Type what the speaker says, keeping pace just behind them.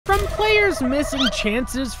From players missing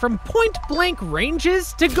chances from point-blank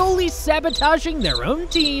ranges to goalies sabotaging their own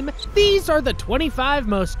team, these are the 25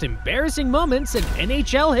 most embarrassing moments in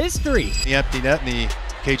NHL history. The empty net and the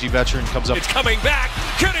KG veteran comes up. It's coming back.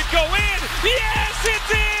 Could it go in? Yes,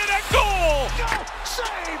 it's in! A goal!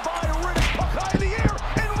 Saved by Riddick. Puck high in the air,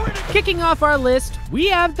 and Riddick. Kicking off our list, we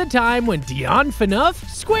have the time when Dion Phaneuf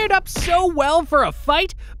squared up so well for a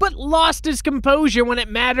fight, but lost his composure when it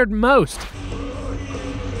mattered most.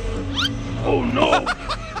 Oh no!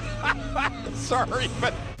 Sorry,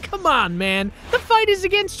 but Come on, man. The fight is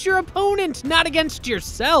against your opponent, not against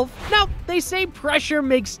yourself. Now, they say pressure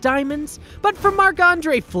makes diamonds, but for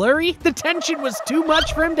Marc-Andre Fleury, the tension was too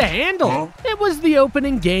much for him to handle. It was the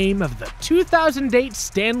opening game of the 2008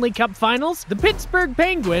 Stanley Cup Finals, the Pittsburgh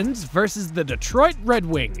Penguins versus the Detroit Red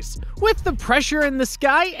Wings. With the pressure in the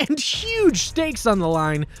sky and huge stakes on the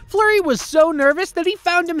line, Fleury was so nervous that he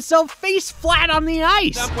found himself face flat on the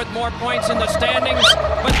ice. Up with more points in the standings,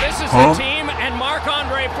 but this is the team, and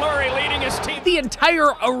Marc-Andre Fleury leading his team. The entire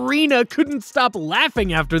arena couldn't stop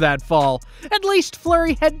laughing after that fall. At least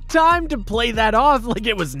Fleury had time to play that off like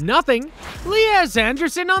it was nothing. Lias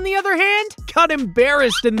Andersson, on the other hand, got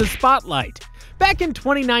embarrassed in the spotlight. Back in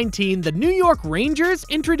 2019, the New York Rangers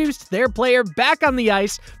introduced their player back on the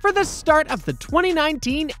ice for the start of the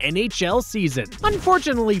 2019 NHL season.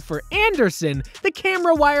 Unfortunately for Andersson, the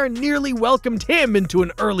camera wire nearly welcomed him into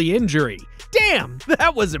an early injury. Damn,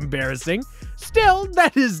 that was embarrassing. Still,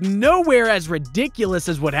 that is nowhere as ridiculous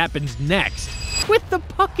as what happened next. With the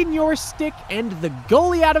puck in your stick and the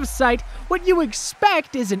goalie out of sight, what you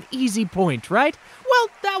expect is an easy point, right? Well,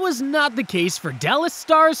 that was not the case for Dallas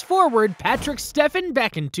Stars forward Patrick Steffen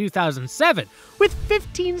back in 2007. With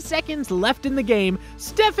 15 seconds left in the game,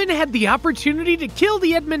 Steffen had the opportunity to kill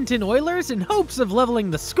the Edmonton Oilers in hopes of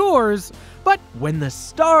leveling the scores, but when the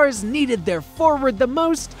Stars needed their forward the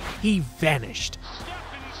most, he vanished.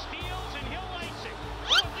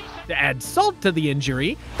 To add salt to the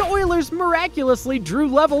injury, the Oilers miraculously drew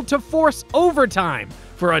level to force overtime.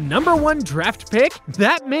 For a #1 draft pick,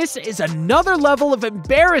 that miss is another level of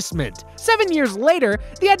embarrassment. 7 years later,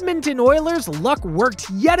 the Edmonton Oilers' luck worked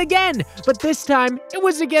yet again, but this time it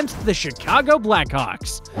was against the Chicago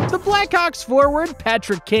Blackhawks. The Blackhawks forward,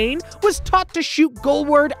 Patrick Kane, was taught to shoot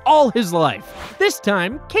goalward all his life. This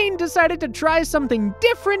time, Kane decided to try something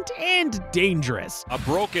different and dangerous. A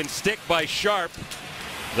broken stick by Sharp.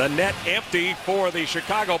 The net empty for the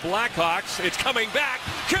Chicago Blackhawks. It's coming back.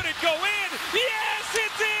 Could it go in? Yes,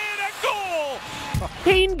 it's in! A goal!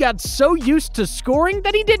 Kane got so used to scoring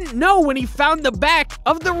that he didn't know when he found the back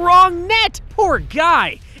of the wrong net. Poor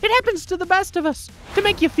guy. It happens to the best of us. To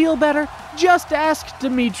make you feel better, just ask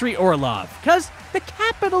Dmitry Orlov, because the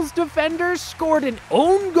Capitals defender scored an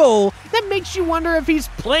own goal that makes you wonder if he's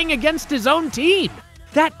playing against his own team.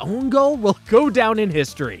 That own goal will go down in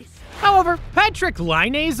history. However, Patrick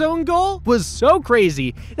Laine's own goal was so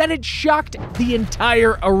crazy that it shocked the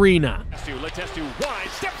entire arena. Letestu wide,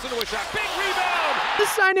 steps into a shot, big rebound! The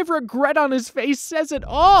sign of regret on his face says it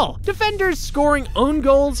all. Defenders scoring own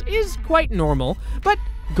goals is quite normal, but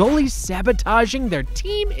goalies sabotaging their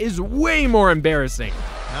team is way more embarrassing.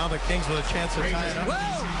 Now the Kings with a chance to tie it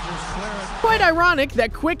up. Quite ironic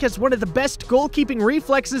that Quick has one of the best goalkeeping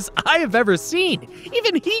reflexes I have ever seen.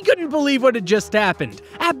 Even he couldn't believe what had just happened.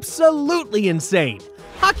 Absolutely insane.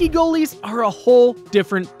 Hockey goalies are a whole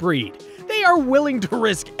different breed. They are willing to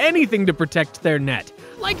risk anything to protect their net,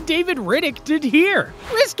 like David Riddick did here,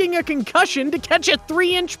 risking a concussion to catch a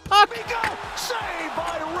 3-inch puck. Saved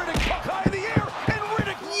by Riddick. Puck high in the air, and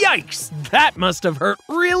Riddick. Yikes, that must have hurt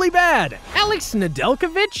really bad. Alex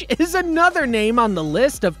Nedeljkovic is another name on the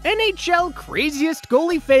list of NHL craziest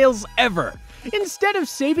goalie fails ever. Instead of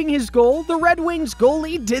saving his goal, the Red Wings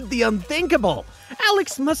goalie did the unthinkable.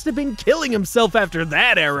 Alex must have been killing himself after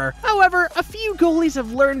that error. However, a few goalies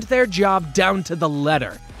have learned their job down to the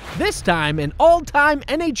letter. This time, an all-time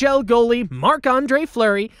NHL goalie, Marc-Andre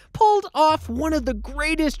Fleury, pulled off one of the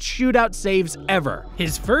greatest shootout saves ever.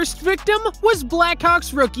 His first victim was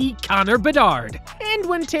Blackhawks rookie Connor Bedard. And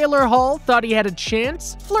when Taylor Hall thought he had a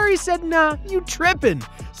chance, Fleury said, "Nah, you trippin'."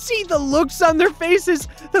 See the looks on their faces?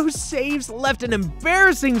 Those saves left an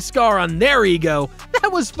embarrassing scar on their ego.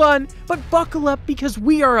 That was fun, but buckle up because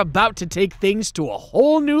we are about to take things to a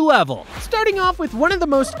whole new level. Starting off with one of the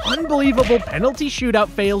most unbelievable penalty shootout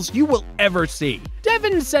fails you will ever see.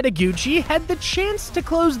 Devin Setoguchi had the chance to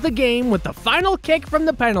close the game with the final kick from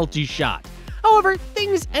the penalty shot. However,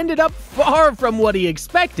 things ended up far from what he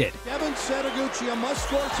expected. Devin Setoguchi, a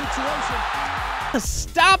must-score situation.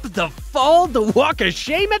 Stop the fall, the walk of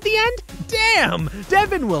shame at the end? Damn!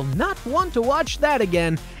 Devin will not want to watch that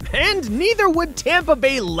again. And neither would Tampa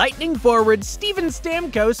Bay Lightning forward Steven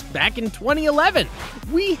Stamkos back in 2011.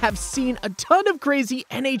 We have seen a ton of crazy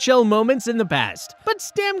NHL moments in the past, but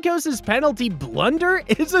Stamkos' penalty blunder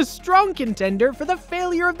is a strong contender for the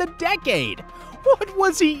failure of the decade. What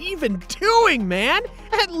was he even doing, man?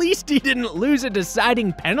 At least he didn't lose a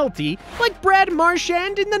deciding penalty like Brad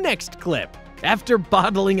Marchand in the next clip. After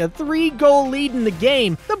bottling a 3-goal lead in the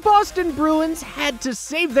game, the Boston Bruins had to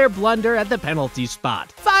save their blunder at the penalty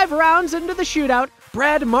spot. 5 rounds into the shootout,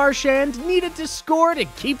 Brad Marchand needed to score to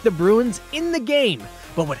keep the Bruins in the game.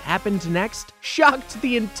 But what happened next shocked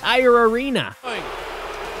the entire arena.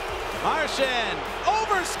 Marchand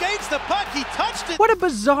overskates the puck, he touched it! What a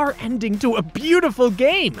bizarre ending to a beautiful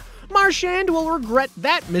game! Marchand will regret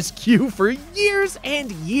that miscue for years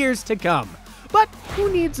and years to come. But who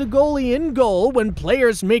needs a goalie in goal when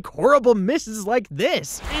players make horrible misses like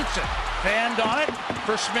this? Eats it. Band on it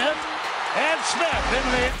for Smith. And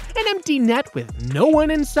Smith. An empty net with no one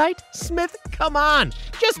in sight? Smith, come on.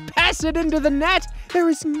 Just pass it into the net. There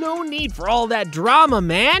is no need for all that drama,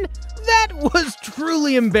 man. That was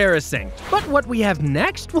truly embarrassing. But what we have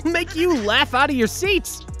next will make you laugh out of your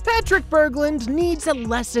seats. Patrick Berglund needs a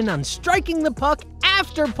lesson on striking the puck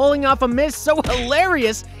after pulling off a miss so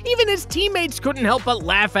hilarious, even his teammates couldn't help but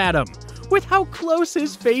laugh at him. With how close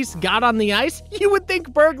his face got on the ice, you would think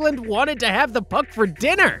Berglund wanted to have the puck for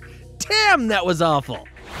dinner. Damn, that was awful.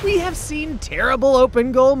 We have seen terrible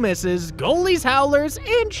open goal misses, goalies howlers,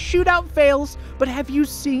 and shootout fails, but have you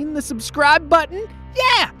seen the subscribe button?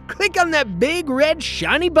 Yeah, click on that big red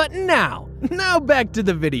shiny button now. Now back to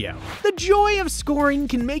the video. The joy of scoring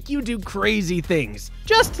can make you do crazy things,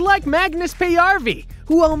 just like Magnus Pajärvi,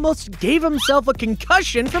 who almost gave himself a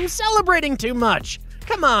concussion from celebrating too much.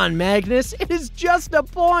 Come on, Magnus, it is just a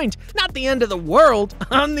point, not the end of the world.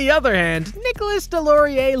 On the other hand, Nicolas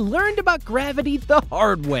Deslauriers learned about gravity the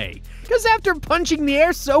hard way, because after punching the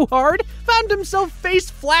air so hard, found himself face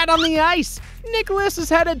flat on the ice. Nicolas has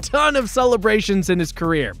had a ton of celebrations in his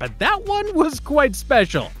career, but that one was quite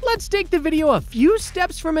special. Let's take the video a few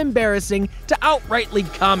steps from embarrassing to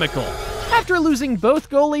outrightly comical. After losing both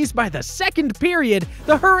goalies by the second period,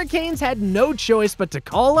 the Hurricanes had no choice but to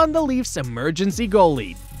call on the Leafs' emergency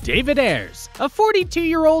goalie, David Ayres, a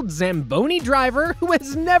 42-year-old Zamboni driver who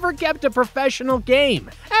has never kept a professional game.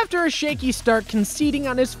 After a shaky start conceding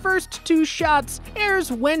on his first 2 shots,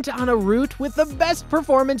 Ayres went on a route with the best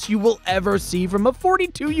performance you will ever see from a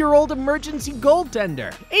 42-year-old emergency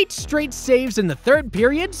goaltender. 8 straight saves in the third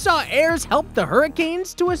period saw Ayres help the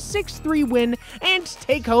Hurricanes to a 6-3 win and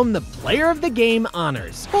take home the Player of the Game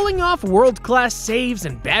honors. Pulling off world-class saves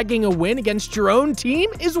and bagging a win against your own team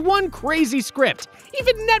is one crazy script.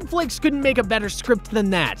 Even Netflix couldn't make a better script than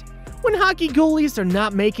that. When hockey goalies are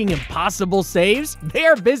not making impossible saves, they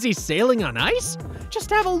are busy sailing on ice? Just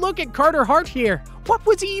have a look at Carter Hart here. What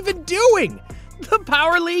was he even doing? The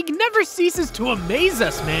Power League never ceases to amaze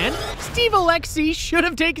us, man. Steve Alexi should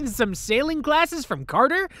have taken some sailing classes from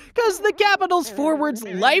Carter, cause the Capitals forward's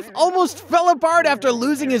life almost fell apart after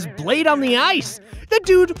losing his blade on the ice. The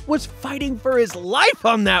dude was fighting for his life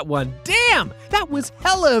on that one. Damn, that was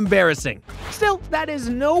hella embarrassing. Still, that is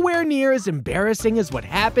nowhere near as embarrassing as what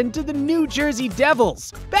happened to the New Jersey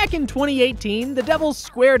Devils. Back in 2018, the Devils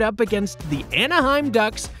squared up against the Anaheim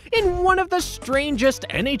Ducks in one of the strangest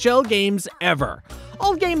NHL games ever.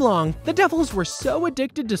 All game long, the Devils were so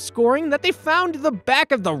addicted to scoring that they found the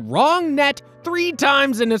back of the wrong net 3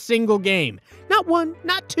 times in a single game. Not 1,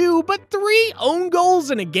 not 2, but 3 own goals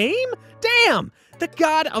in a game? Damn! The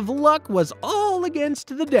god of luck was all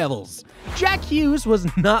against the Devils. Jack Hughes was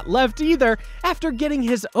not left either after getting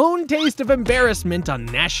his own taste of embarrassment on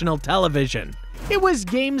national television. It was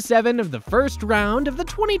Game 7 of the first round of the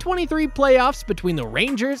 2023 playoffs between the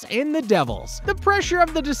Rangers and the Devils. The pressure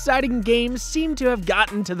of the deciding game seemed to have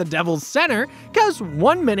gotten to the Devils' center, cause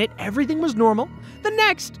 1 minute everything was normal. The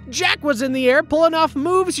next, Jack was in the air pulling off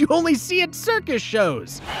moves you only see at circus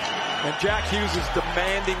shows. And Jack Hughes is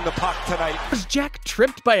demanding the puck tonight. Was Jack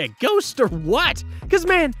tripped by a ghost or what? Cause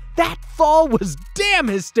man, that fall was damn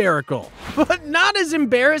hysterical. But not as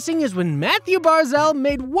embarrassing as when Matthew Barzal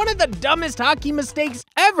made one of the dumbest hockey mistakes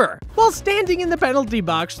ever. While standing in the penalty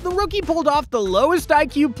box, the rookie pulled off the lowest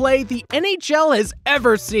IQ play the NHL has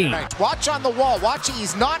ever seen. Right, watch on the wall, watch it,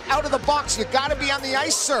 he's not out of the box, you gotta be on the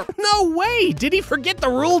ice, sir. No way, did he forget the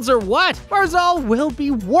rules or what? Barzal will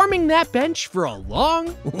be warming that bench for a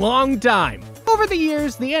long, long time. Over the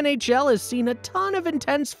years, the NHL has seen a ton of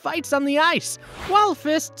intense fights on the ice. While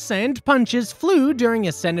fists and punches flew during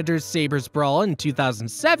a Senators-Sabres brawl in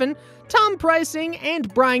 2007, Tom Preissing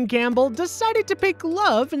and Brian Campbell decided to pick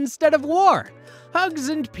love instead of war. Hugs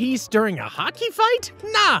and peace during a hockey fight?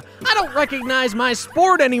 Nah, I don't recognize my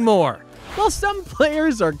sport anymore. While some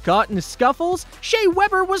players are caught in scuffles, Shea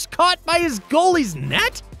Weber was caught by his goalie's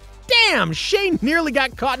net? Damn, Shea nearly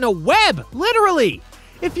got caught in a web, literally.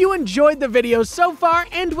 If you enjoyed the video so far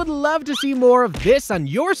and would love to see more of this on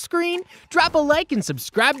your screen, drop a like and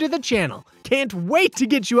subscribe to the channel. Can't wait to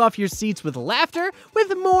get you off your seats with laughter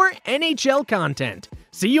with more NHL content.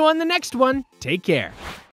 See you on the next one. Take care.